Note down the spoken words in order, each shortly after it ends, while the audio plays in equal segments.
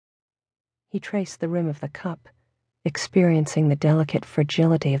He traced the rim of the cup, experiencing the delicate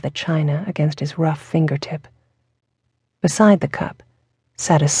fragility of the china against his rough fingertip. Beside the cup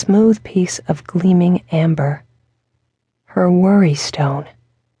sat a smooth piece of gleaming amber. Her worry stone.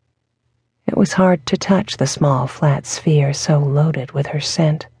 It was hard to touch the small, flat sphere so loaded with her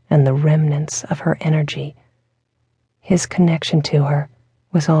scent and the remnants of her energy. His connection to her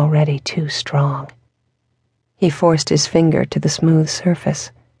was already too strong. He forced his finger to the smooth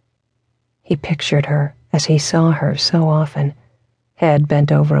surface. He pictured her as he saw her so often, head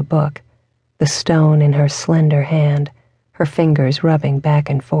bent over a book, the stone in her slender hand, her fingers rubbing back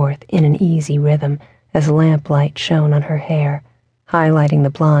and forth in an easy rhythm as lamplight shone on her hair, highlighting the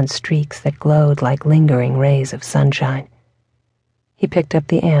blonde streaks that glowed like lingering rays of sunshine. He picked up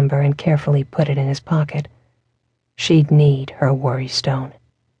the amber and carefully put it in his pocket. She'd need her worry stone.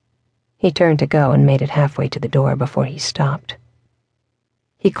 He turned to go and made it halfway to the door before he stopped.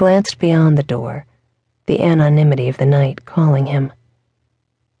 He glanced beyond the door, the anonymity of the night calling him.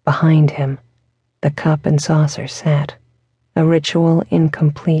 Behind him, the cup and saucer sat, a ritual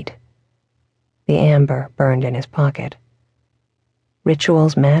incomplete. The amber burned in his pocket.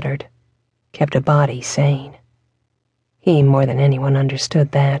 Rituals mattered, kept a body sane. He more than anyone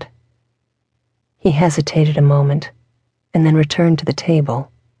understood that. He hesitated a moment, and then returned to the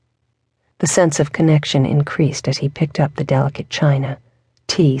table. The sense of connection increased as he picked up the delicate china.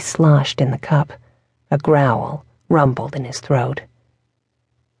 Tea sloshed in the cup. A growl rumbled in his throat.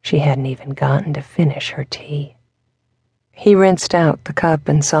 She hadn't even gotten to finish her tea. He rinsed out the cup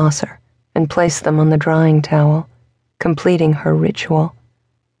and saucer and placed them on the drying towel, completing her ritual.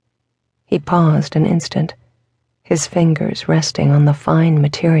 He paused an instant, his fingers resting on the fine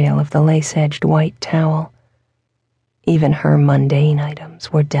material of the lace-edged white towel. Even her mundane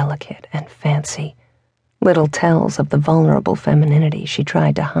items were delicate and fancy, little tells of the vulnerable femininity she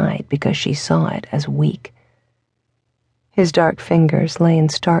tried to hide because she saw it as weak. His dark fingers lay in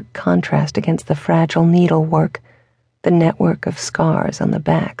stark contrast against the fragile needlework, the network of scars on the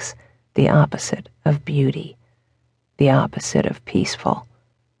backs, the opposite of beauty, the opposite of peaceful.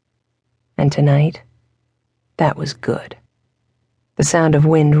 And tonight, that was good. The sound of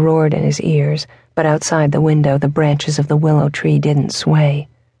wind roared in his ears, but outside the window the branches of the willow tree didn't sway.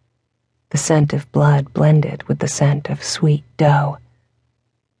 The scent of blood blended with the scent of sweet dough.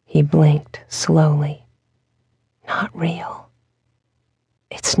 He blinked slowly. Not real.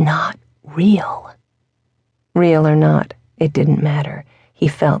 It's not real. Real or not, it didn't matter. He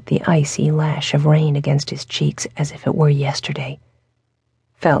felt the icy lash of rain against his cheeks as if it were yesterday.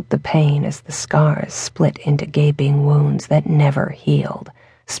 Felt the pain as the scars split into gaping wounds that never healed,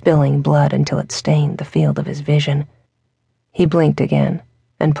 spilling blood until it stained the field of his vision. He blinked again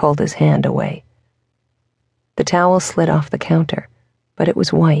and pulled his hand away. The towel slid off the counter, but it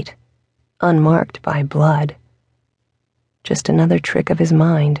was white, unmarked by blood. Just another trick of his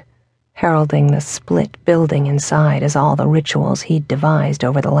mind, heralding the split building inside as all the rituals he'd devised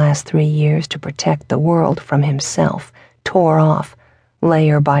over the last 3 years to protect the world from himself tore off,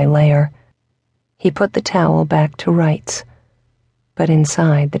 layer by layer. He put the towel back to rights, but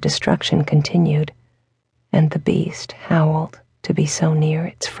inside the destruction continued, and the beast howled to be so near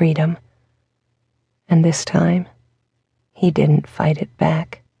its freedom. And this time, he didn't fight it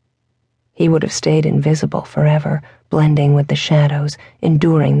back. He would have stayed invisible forever, blending with the shadows,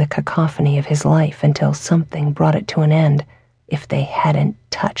 enduring the cacophony of his life until something brought it to an end, if they hadn't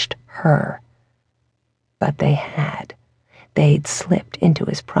touched her. But they had. They'd slipped into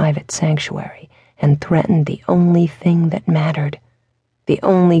his private sanctuary and threatened the only thing that mattered, the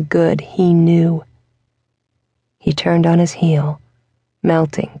only good he knew. He turned on his heel,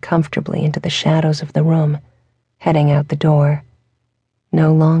 melting comfortably into the shadows of the room, heading out the door.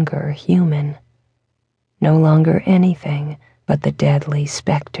 No longer human. No longer anything but the deadly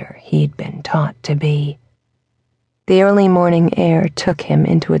specter he'd been taught to be. The early morning air took him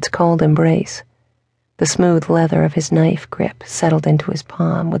into its cold embrace. The smooth leather of his knife grip settled into his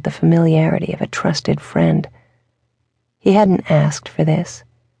palm with the familiarity of a trusted friend. He hadn't asked for this.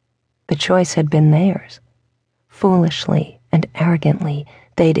 The choice had been theirs. Foolishly and arrogantly,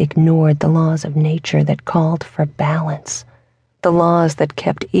 they'd ignored the laws of nature that called for balance, the laws that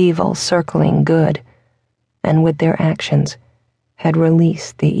kept evil circling good, and with their actions had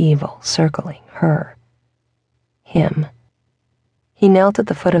released the evil circling her. Him. He knelt at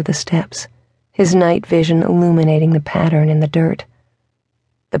the foot of the steps, his night vision illuminating the pattern in the dirt.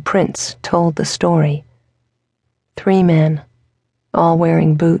 The prints told the story. 3 men, all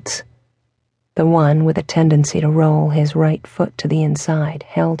wearing boots. The one with a tendency to roll his right foot to the inside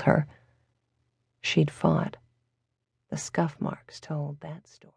held her. She'd fought. The scuff marks told that story.